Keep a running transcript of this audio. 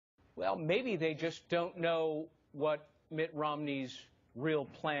Well, maybe they just don't know what Mitt Romney's real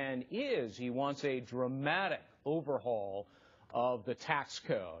plan is. He wants a dramatic overhaul of the tax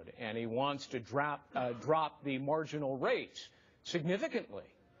code, and he wants to drop the marginal rates significantly.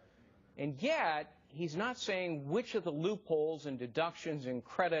 And yet, he's not saying which of the loopholes and deductions and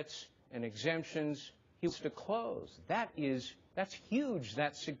credits and exemptions he wants to close. That's huge.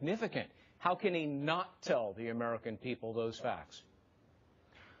 That's significant. How can he not tell the American people those facts?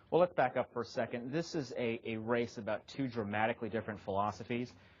 Well, let's back up for a second. This is a race about two dramatically different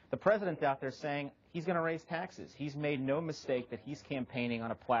philosophies. The president's out there saying he's going to raise taxes. He's made no mistake that he's campaigning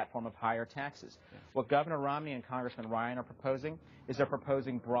on a platform of higher taxes. What Governor Romney and Congressman Ryan are proposing is they're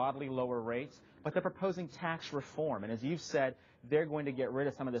proposing broadly lower rates, but they're proposing tax reform. And as you've said, they're going to get rid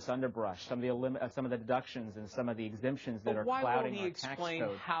of some of this underbrush, some of the deductions and some of the exemptions that are clouding our tax code. Why won't he explain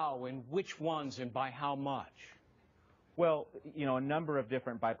how and which ones and by how much? Well, you know, a number of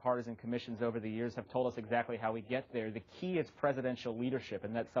different bipartisan commissions over the years have told us exactly how we get there. The key is presidential leadership,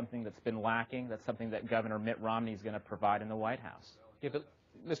 and that's something that's been lacking. That's something that Governor Mitt Romney is going to provide in the White House. Yeah, but,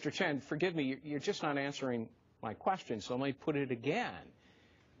 Mr. Chen, forgive me, you're just not answering my question, so let me put it again.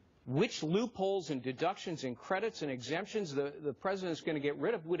 Which loopholes and deductions and credits and exemptions the president's going to get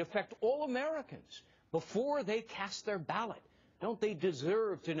rid of would affect all Americans before they cast their ballot? Don't they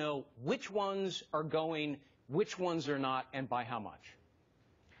deserve to know which ones are going, which ones are not, and by how much?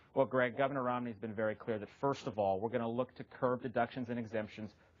 Well, Greg, Governor Romney's been very clear that, first of all, we're going to look to curb deductions and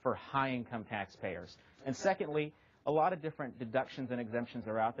exemptions for high-income taxpayers. And secondly, a lot of different deductions and exemptions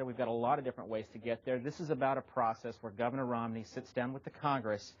are out there. We've got a lot of different ways to get there. This is about a process where Governor Romney sits down with the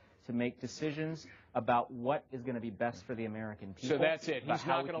Congress to make decisions about what is going to be best for the American people. So that's it. He's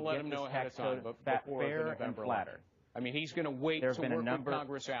not going to let them know ahead of time before fair the November and flatter. election. I mean, he's going to wait to work with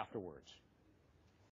Congress afterwards.